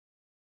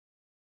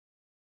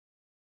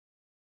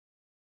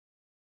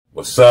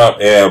What's up,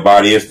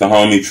 everybody? It's the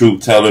homie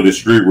Truth Teller, the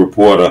street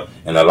reporter,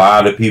 and a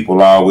lot of people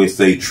always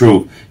say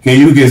truth. Can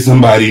you get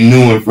somebody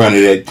new in front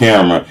of that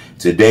camera?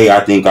 Today,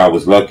 I think I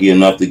was lucky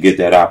enough to get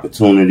that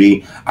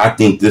opportunity. I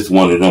think this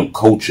one of them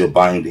culture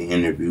binding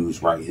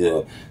interviews right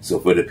here. So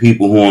for the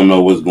people who don't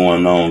know what's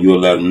going on, you'll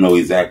let them know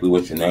exactly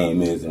what your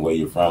name is and where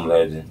you're from,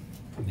 legend.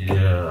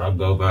 Yeah, I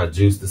go by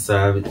Juice the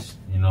Savage,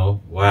 you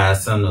know,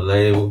 YSM the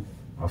label.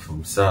 I'm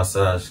from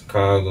Southside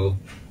Chicago,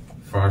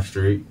 Front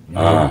Street, you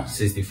know,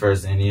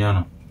 61st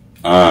Indiana.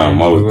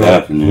 Most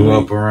definitely. Grew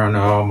up around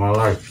there all my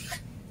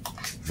life.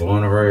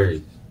 Born and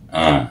raised.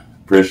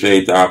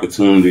 Appreciate the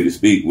opportunity to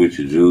speak with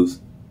you, Juice.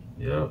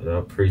 Yeah,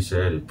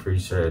 appreciate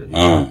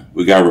it.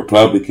 We got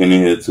Republican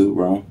in here too,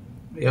 bro.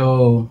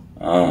 Yo,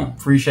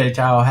 appreciate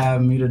y'all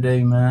having me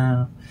today,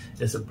 man.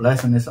 It's a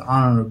blessing. It's an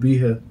honor to be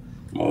here.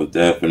 Most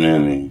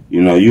definitely.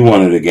 You know, you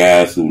one of the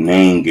guys whose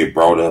name get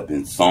brought up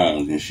in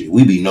songs and shit.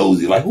 We be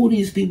nosy, like, who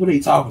these people they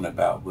talking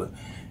about? But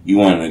you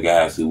one of the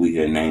guys who we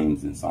hear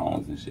names in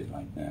songs and shit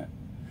like that.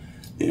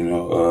 You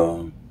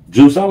know,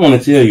 Juice, I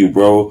want to tell you,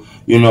 bro,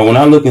 you know, when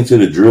I look into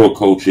the drill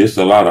culture, it's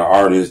a lot of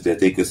artists that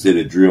they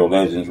consider drill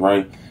legends,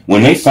 right?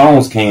 When they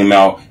songs came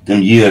out,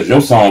 them years, your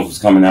songs was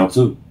coming out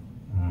too.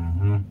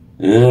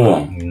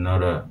 Yeah. You know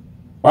that.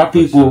 Why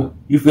people,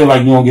 you feel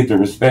like you don't get the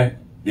respect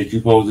that you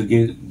supposed to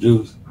get,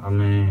 Juice? I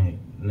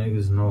mean,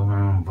 niggas know how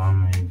I'm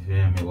bumming, you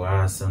feel me?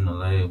 YSM the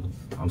label.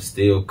 I'm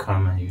still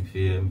coming, you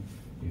feel me?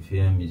 You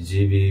feel me?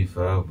 GBE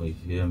forever, you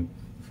feel me?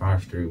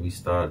 Front Street, we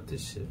started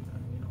this shit,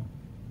 man, you know?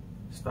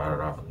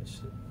 Started off this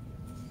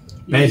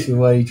shit. Basically,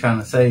 what he trying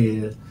to say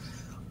is,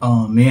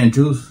 me and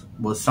Juice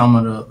was some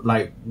of the,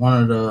 like,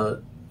 one of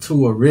the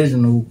two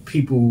original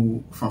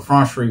people from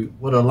Front Street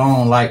with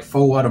alone, like,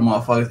 4 other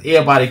motherfuckers.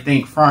 Everybody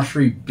think Front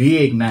Street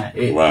big now.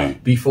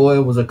 Right. Before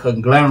it was a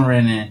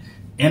conglomerate and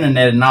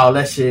internet and all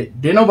that shit,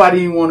 didn't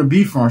nobody even want to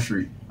be Front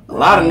Street. A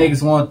lot of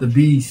niggas wanted to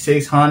be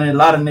 600. A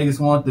lot of niggas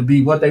wanted to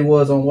be what they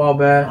was on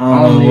Wabash.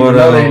 I don't even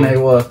know they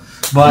was.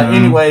 But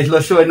anyways,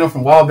 let's show them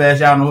from Wabash.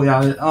 Y'all know who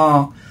y'all is.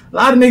 A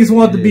lot of niggas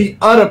wanted to be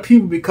other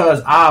people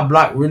because our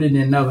block really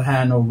didn't never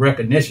have no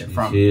recognition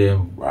from it.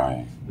 Yeah,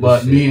 right.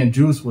 But me and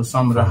Juice was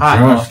some of the hot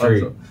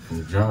motherfuckers.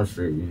 From Jump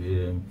Street, you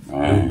feel me?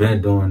 Right. We've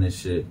been doing this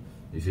shit.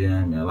 You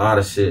feel me? A lot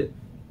of shit.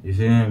 You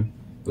feel me?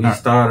 We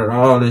started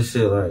all this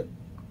shit like,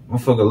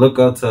 motherfucker look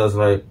up to us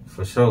like,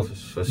 for sure.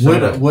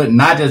 With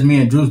not just me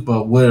and Juice,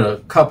 but with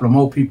a couple of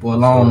more people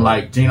along,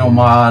 like Gino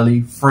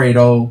Marley,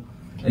 Fredo,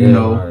 you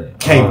know,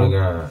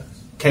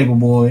 Capo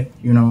boy,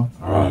 you know.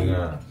 Oh my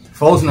God.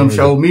 Folks them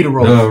showed me the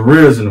ropes. The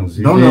originals.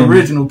 Them the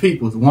original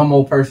peoples. One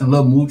more person,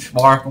 Lil Mooch,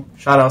 Sparkle.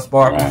 Shout out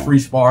Sparkle, Free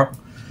Sparkle,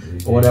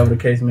 or whatever the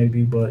case may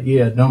be. But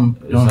yeah, them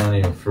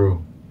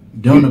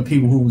the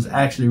people who was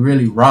actually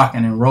really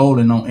rocking and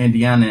rolling on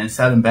Indiana and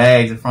selling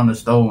bags in front of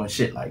the store and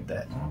shit like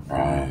that.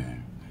 Right.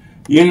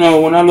 You know,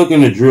 when I look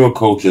into drill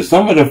culture,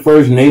 some of the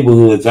first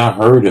neighborhoods I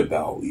heard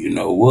about, you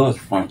know, was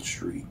Front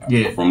Street.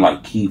 Yeah. From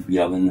like Keith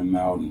yelling them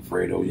out and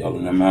Fredo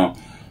yelling them out.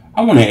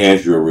 I want to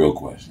ask you a real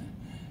question.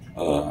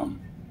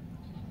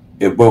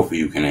 If both of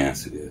you can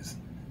answer this.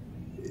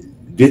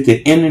 Did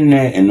the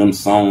internet and them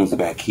songs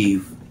about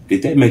Keith,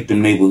 did that make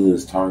them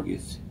neighborhoods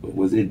targets?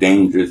 Was it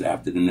dangerous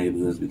after the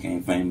neighborhoods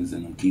became famous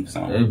and them Keith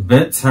songs? It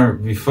been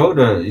turned before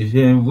that. You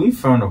feel me? We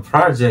from the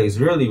projects,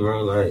 really,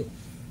 bro. Like,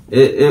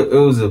 it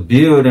was a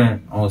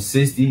building on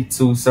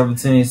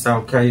 6217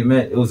 South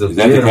Calumet. It was a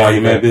building. Is that the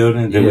Calumet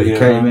building? Yeah, the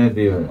Calumet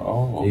building.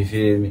 Oh. You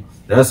feel me?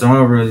 That's where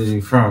I'm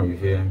originally from, you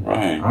feel me?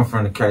 Right. I'm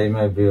from the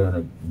Calumet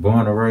building,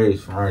 born and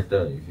raised from right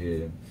there, you feel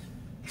me?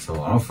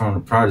 So I'm from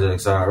the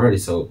projects already,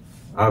 so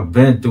I've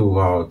been through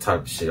all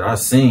type of shit. I've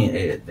seen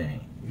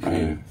everything, you feel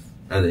me?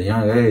 At a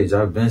young age,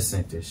 I've been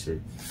seen this shit.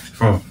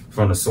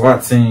 From the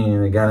SWAT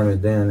team that got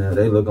him down there,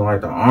 they looking like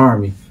the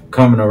army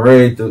coming to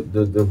raid the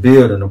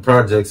building, the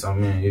projects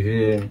I'm in, you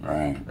feel me?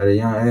 Right. At a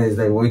young age,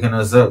 they waking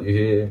us up, you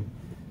feel me?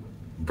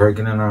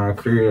 Breaking in our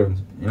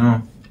cribs, you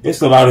know?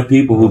 It's a lot of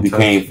people who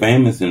became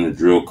famous in the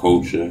drill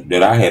culture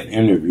that I have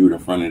interviewed in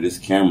front of this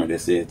camera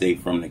that said they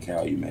from the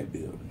Calumet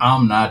building.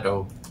 I'm not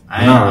though.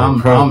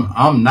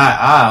 I'm not.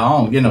 I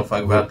don't give no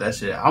fuck about that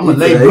shit. I'm gonna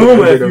lay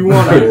bloomer if you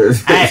wanna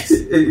ask.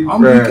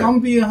 I'm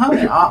be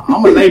 100. I'm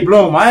gonna lay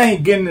bloomer. I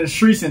ain't getting in the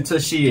streets until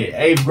shit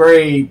 8th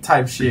grade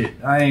type shit.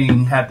 I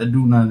ain't have to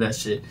do none of that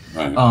shit.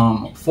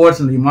 Right.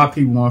 Fortunately, my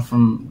people weren't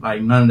from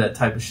like none of that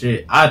type of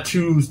shit. I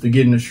choose to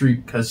get in the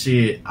street because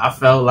shit, I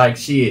felt like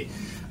shit.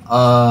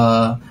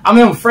 I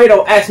remember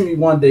Fredo asked me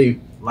one day,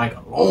 like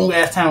a long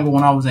ass time ago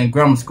when I was in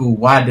grammar school,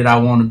 why did I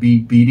want to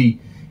be BD?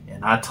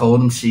 I told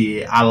him,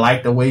 shit, I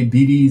like the way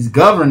BDs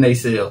govern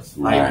themselves.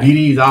 Like,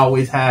 BDs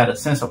always had a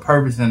sense of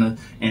purpose and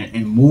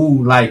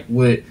move, like,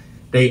 with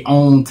their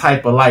own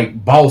type of,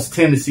 like, boss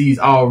tendencies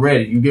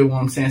already. You get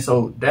what I'm saying?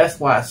 So that's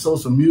why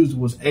social music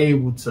was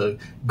able to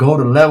go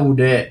to the level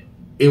that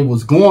it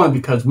was going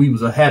because we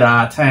was ahead of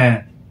our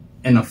time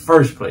in the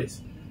first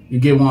place. You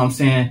get what I'm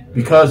saying?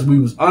 Because we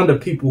was under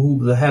people who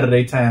was ahead of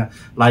their time,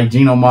 like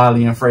Gino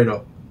Marley and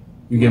Fredo.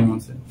 You get what I'm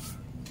saying?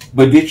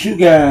 But did you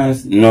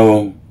guys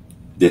know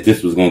that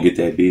this was gonna get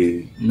that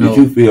big? No. Did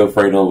you feel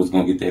Fredo was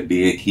gonna get that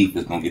big? Keith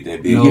was gonna get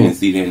that big? No. You didn't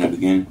see that in the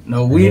beginning?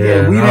 No, we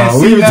didn't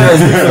see was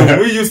that.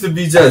 we used to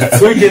be just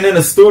tweaking in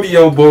the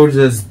studio, bro,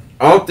 just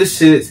off the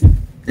shit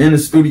in the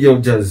studio,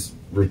 just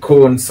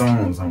recording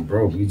songs.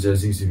 Bro, we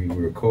just used to be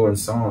recording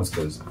songs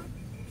because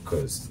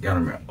gotta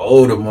remember,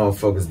 older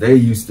motherfuckers, they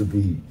used to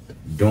be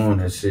doing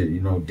that shit, you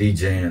know,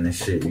 DJing and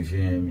shit, you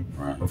feel me?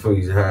 Right. Motherfuckers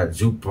used to have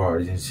juke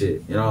parties and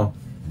shit, you know?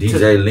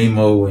 DJ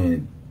Limo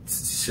and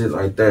shit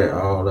like that,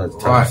 all that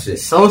type of shit.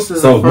 So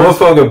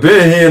motherfucker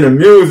been here in the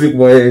music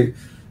wave,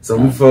 so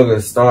motherfucker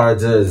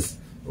started just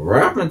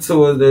rapping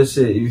towards that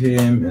shit, you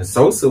feel me? And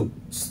Sosa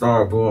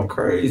started going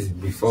crazy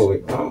before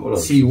it all up.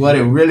 See, what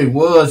it really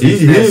was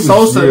is that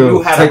Sosa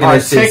knew how to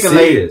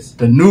articulate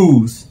the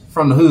news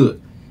from the hood.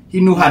 He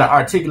knew how to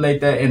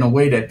articulate that in a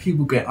way that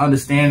people can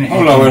understand it.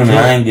 Hold on, wait a minute,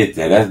 I ain't get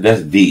that.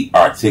 That's deep.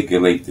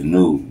 Articulate the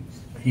news.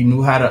 He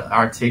knew how to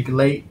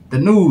articulate the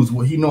news.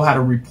 He knew how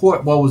to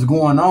report what was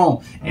going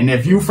on. And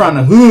if you from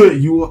the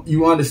hood,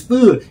 you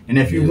understood. And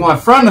if you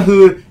weren't from the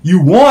hood,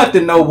 you want to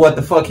know what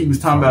the fuck he was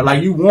talking about.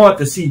 Like, you want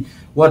to see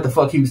what the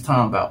fuck he was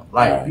talking about.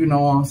 Like, you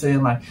know what I'm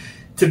saying? Like,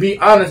 to be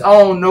honest, I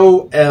don't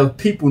know if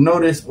people know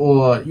this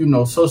or, you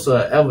know,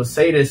 Sosa ever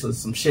say this or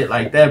some shit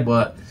like that,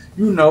 but,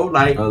 you know,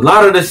 like, a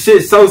lot of the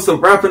shit Sosa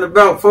rapping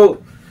about,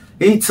 folk,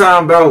 he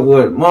talking about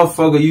what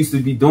motherfucker used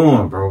to be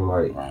doing, bro.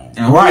 Like,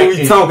 and what are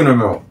we talking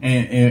about?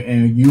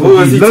 And you who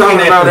is he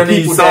talking about in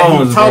these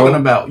songs, he's talking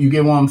about? You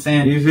get what I'm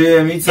saying? You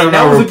feel me? He talking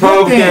about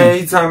Republican,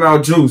 he talking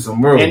about Juice,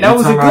 bro. And that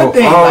was a good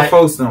thing. All like,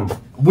 folks them.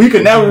 We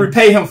could never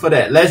repay him for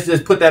that. Let's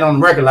just put that on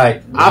the record.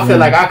 Like, I feel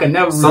like I could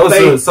never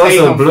repay him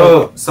Sosa,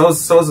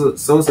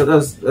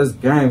 that's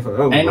game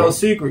forever. Ain't no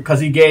secret, because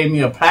he gave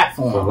me a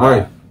platform. For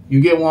life. You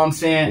get what I'm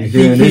saying?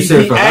 This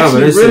shit forever.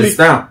 This shit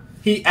stamp.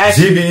 He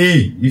actually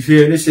GBE. You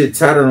feel this shit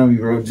tatted on me,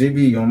 bro.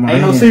 GBE on my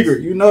Ain't hands. no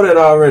secret. You know that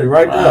already,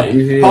 right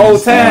there. Whole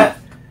time,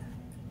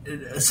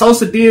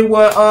 Sosa did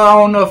what, I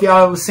don't know if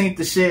y'all ever seen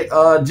the shit,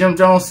 Jim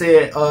Jones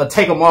said,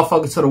 take a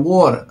motherfucker to the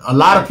water. A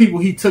lot of people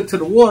he took to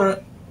the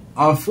water,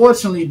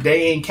 unfortunately,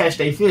 they ain't catch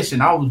their fish.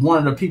 And I was one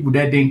of the people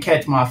that didn't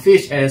catch my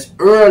fish as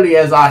early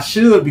as I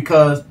should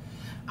because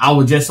I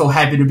was just so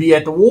happy to be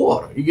at the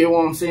water. You get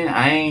what I'm saying?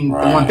 I ain't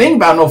one thing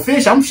about no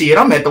fish. I'm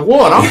at the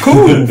water. I'm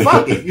cool.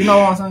 Fuck it. You know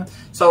what I'm saying?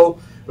 So,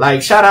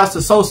 like, shout outs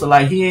to Sosa.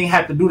 Like, he ain't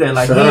have to do that.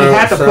 Like, he ain't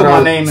have to put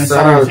my name in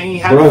songs. He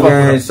ain't have to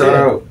fuck with shout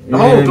out. The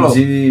whole glow.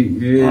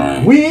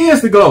 We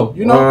is the glow.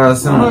 You know? I'm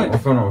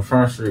from on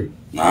Front Street.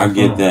 I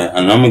get that.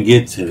 And I'm going to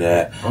get to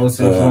that.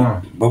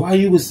 But while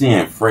you was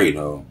saying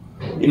Fredo,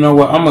 you know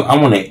what?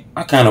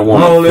 I kind of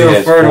want to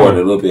fast forward a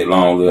little bit.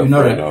 Long live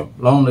Fredo.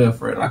 Long live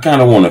Fredo. I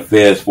kind of want to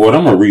fast forward.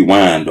 I'm going to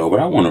rewind, though, but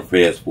I want to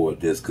fast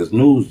forward this because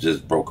news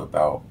just broke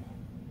about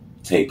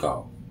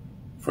TakeOff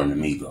from the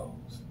Migos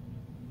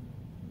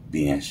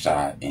being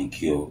shot and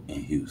killed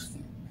in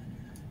Houston.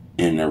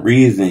 And the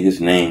reason his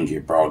name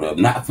get brought up,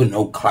 not for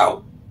no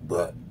clout,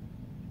 but,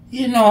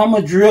 you know, I'm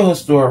a drill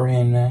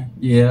historian now.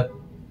 Yeah.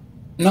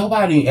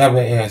 Nobody ever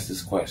asked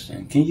this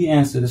question. Can you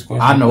answer this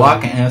question? I know I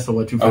can answer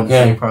what you're going to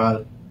say,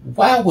 probably.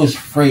 Why was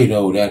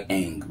Fredo that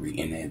angry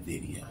in that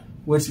video?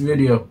 Which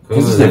video?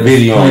 Because it's a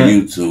video on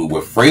YouTube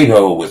where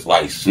Fredo was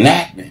like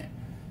snapping.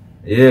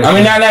 Yeah. I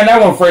mean, that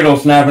wasn't Fredo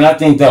snapping. I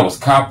think that was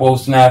Capo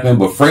snapping.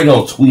 But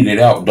Fredo tweeted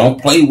out, "Don't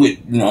play with,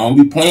 don't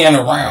be playing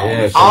around."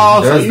 Yeah,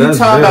 so you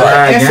talking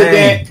about the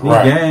incident?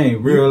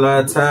 Game, real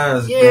life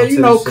ties. Yeah, you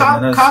know,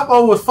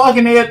 Capo was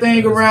fucking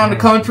everything around the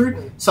country.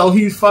 So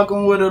he's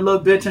fucking with a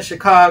little bitch in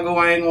Chicago.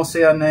 I ain't gonna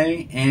say her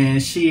name.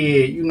 And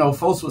shit, you know,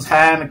 folks was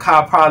high in the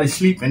car, probably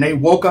sleeping. They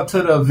woke up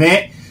to the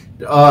event.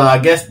 I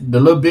guess the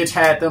little bitch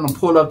had them to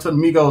pull up to the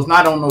Migos.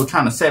 Not on no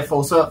trying to set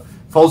folks up.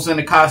 Folks in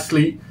the car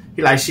sleep.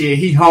 He like, shit,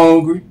 he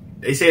hungry.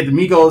 They said the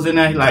Migos in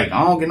there. He like,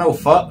 I don't get no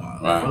fuck.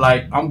 Right.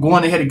 Like, I'm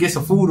going ahead to get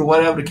some food or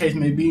whatever the case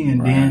may be.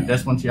 And then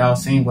that's when y'all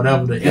seen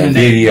whatever the internet.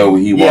 Video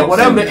he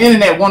whatever the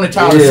internet wanted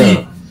y'all to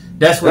see.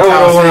 That's what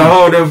y'all want to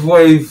hold that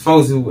way,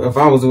 folks. If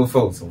I was with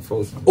folks.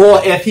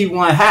 Or if he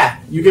wasn't high.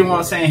 You get what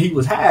I'm saying? He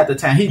was high at the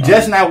time. He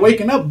just not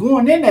waking up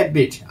going in that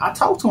bitch. I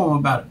talked to him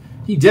about it.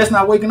 He just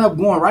not waking up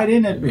going right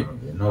in that bitch.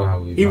 You know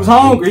how he was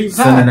hungry. He was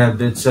sending that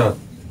bitch up,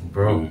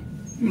 bro.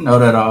 You know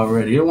that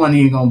already. It wasn't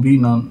even gonna be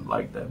nothing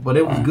like that. But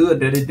it was good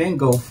that it didn't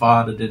go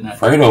farther than that.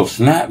 Fredo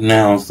snapped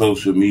now on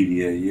social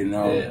media, you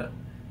know. Yeah.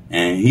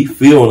 And he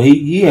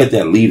had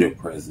that leader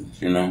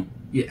presence, you know.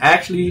 Yeah,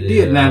 actually he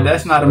did. Now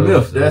that's not a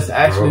myth. That's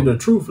actually the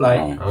truth. Like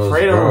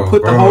Fredo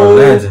put the whole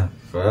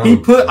he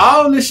put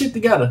all this shit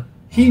together.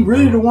 He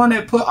really the one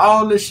that put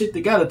all this shit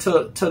together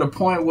to the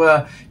point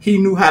where he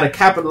knew how to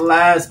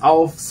capitalize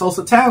off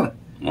Sosa talent.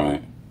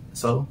 Right.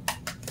 So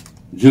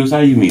Juice,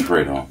 how you meet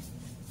Fredo?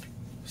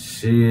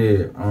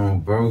 Shit,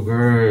 bro,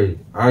 great.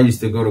 I used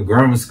to go to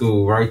grammar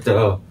school right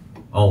there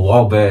on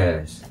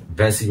Wabash,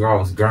 Bessie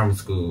Ross Grammar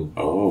School.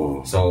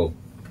 Oh. So,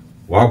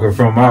 walking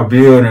from my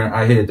building,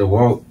 I had to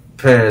walk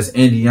past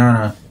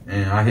Indiana,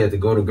 and I had to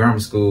go to grammar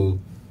school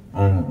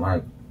on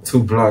like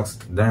 2 blocks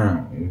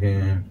down. You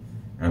know?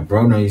 And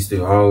bro, used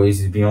to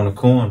always be on the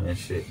corner and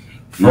shit.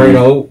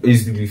 Fredo, it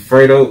used to be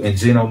Fredo and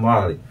Gino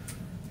Molly.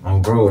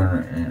 Bro,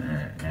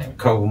 and a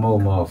couple more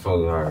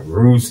motherfuckers like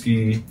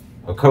Ruski,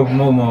 a couple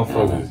more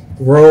motherfuckers.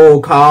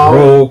 Roll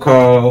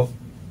call.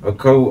 A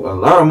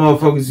lot of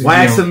motherfuckers.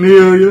 Wax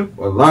Amelia.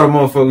 A lot of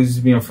motherfuckers used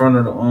to be in front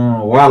of the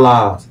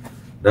Wildlife.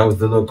 That was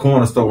the little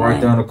corner store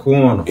right down the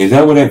corner. Is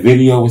that where that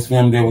video was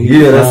filmed? There,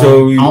 that's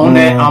what we on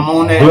that. I'm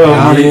on that.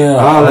 Blood Money,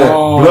 all that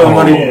Blood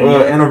Money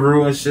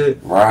interview and shit.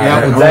 Right.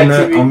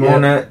 Yeah, I'm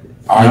on that.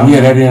 Oh yeah,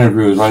 that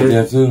interview is right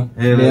there too.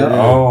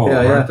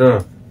 Right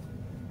there.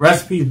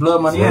 Recipes,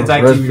 Blood Money, and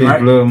Zach TV,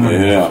 right? Blood Money.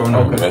 Yeah.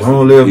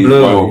 Long live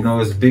blood. You know,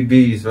 it's big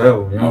B's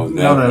forever. You know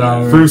that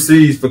already. Fruit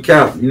seeds for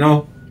Cap. You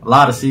know. A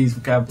lot of seeds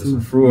for Capo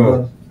too.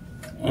 Fruit.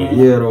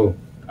 Yeah, though.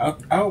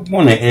 I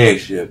want to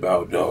ask you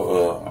about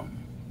though.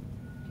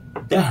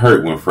 That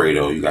hurt when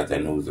Fredo, you got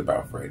that news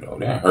about Fredo.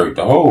 That hurt.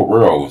 The whole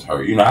world was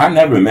hurt. You know, I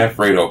never met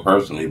Fredo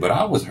personally, but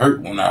I was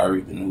hurt when I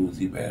heard the news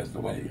he passed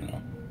away, you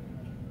know.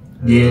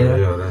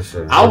 Yeah. That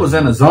shit. I was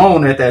in a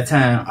zone at that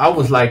time. I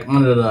was like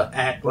under the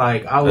act,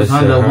 like I was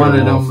under one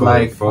of them,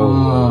 like,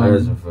 bro.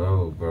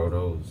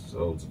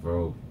 Those,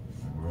 bro.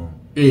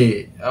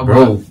 Yeah,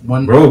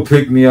 bro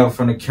picked me up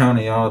from the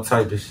county, all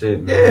type of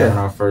shit, man. Yeah. When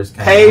I first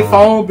came paid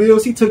phone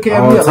bills, he took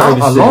care of me a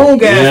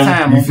long ass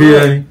time. You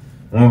feel me?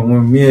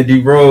 When me and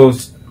D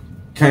Rose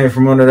came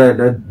from under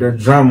that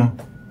drama,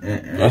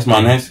 and that's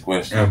my next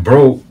question. And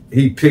bro,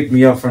 he picked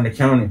me up from the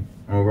county.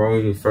 Bro,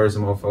 he was the first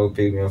motherfucker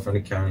picked me up from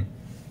the county.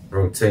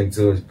 Bro, take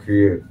to his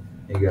crib.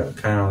 He got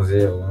pounds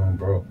there with him,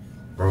 bro.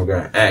 Bro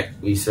got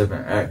act. We sipping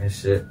act and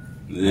shit.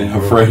 Yeah,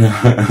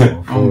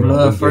 Fredo. On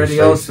blood,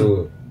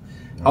 Fredo.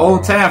 Whole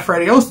time,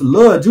 Fredo used to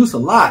love Juice a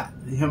lot.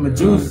 Him and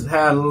Juice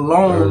had a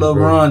long little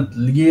run,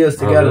 years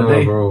together.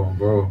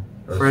 Bro.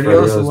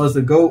 Fredo was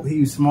the GOAT.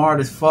 He was smart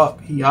as fuck.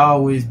 He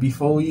always,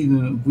 before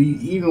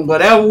even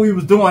whatever we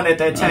was doing at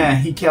that time,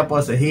 he kept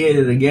us ahead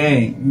of the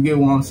game. You get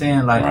what I'm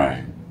saying?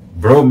 Like,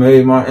 bro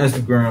made my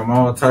Instagram,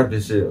 all type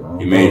of shit.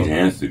 He made your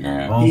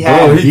Instagram. He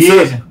had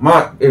vision.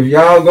 If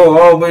y'all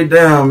go all the way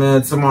down,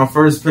 man, to my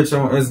first picture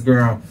on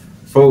Instagram,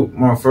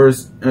 my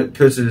first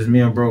picture is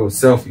me and bro with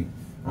selfie.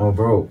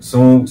 Bro.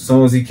 Soon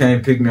as he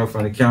came pick me up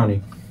from the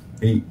county,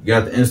 he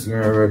got the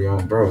Instagram ready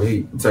on, bro.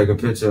 He take a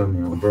picture of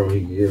me on, bro.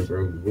 Bro.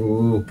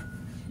 Ooh.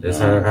 That's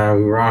how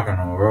we rocking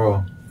on,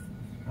 bro.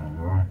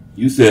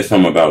 You said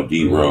something about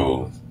D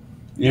Rose.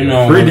 You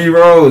know, free D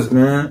Rose,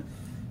 man.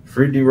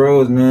 Free D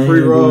Rose, man.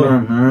 Free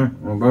Rose, man.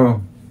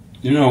 Bro.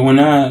 You know, when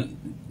I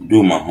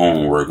do my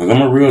homework, because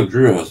I'm a real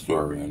drill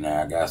historian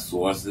now, I got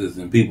sources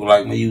and people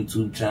like my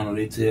YouTube channel.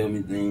 They tell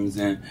me things,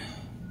 and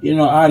you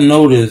know, I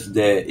noticed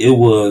that it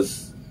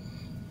was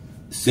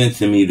sent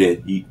to me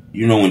that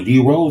you know, when D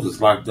Rose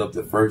was locked up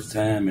the first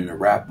time and the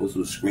rappers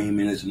was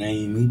screaming his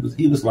name,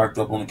 he was locked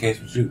up on the case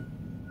with you.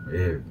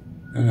 Yeah.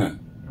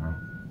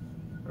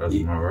 That's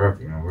my rap,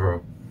 you know,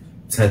 bro.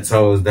 10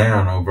 toes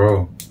down,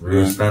 bro.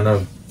 Real stand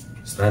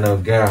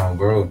up guy,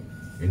 bro.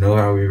 You know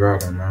how we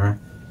rockin', man.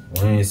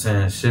 We ain't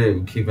saying shit.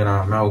 We keeping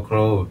our mouth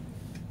closed.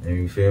 And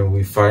you feel me?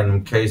 We fighting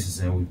them cases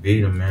and we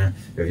beat them, man.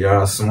 If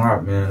y'all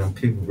smart, man, them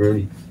people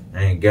really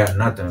ain't got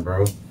nothing,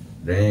 bro.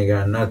 They ain't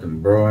got nothing,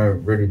 bro.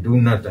 Ain't really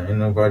do nothing. Ain't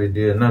nobody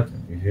did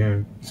nothing. You hear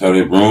me? So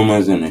the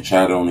rumors and the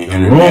chat on the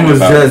internet. Rumors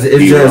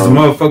just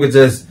motherfuckers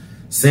just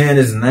saying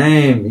his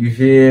name. You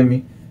hear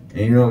me?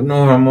 And you don't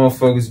know how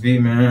motherfuckers be,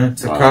 man.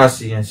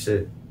 Takashi and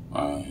shit.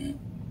 Right.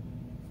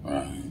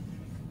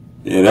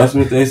 Yeah, that's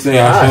what they say.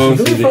 I showed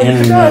to the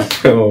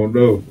internet. Oh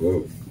no,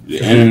 bro. The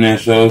internet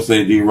shows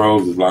say D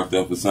Rose is locked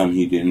up for something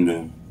he didn't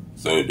do.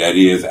 So that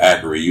is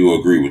accurate. You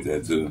agree with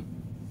that too?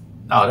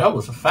 No, that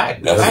was a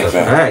fact. That's a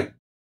fact.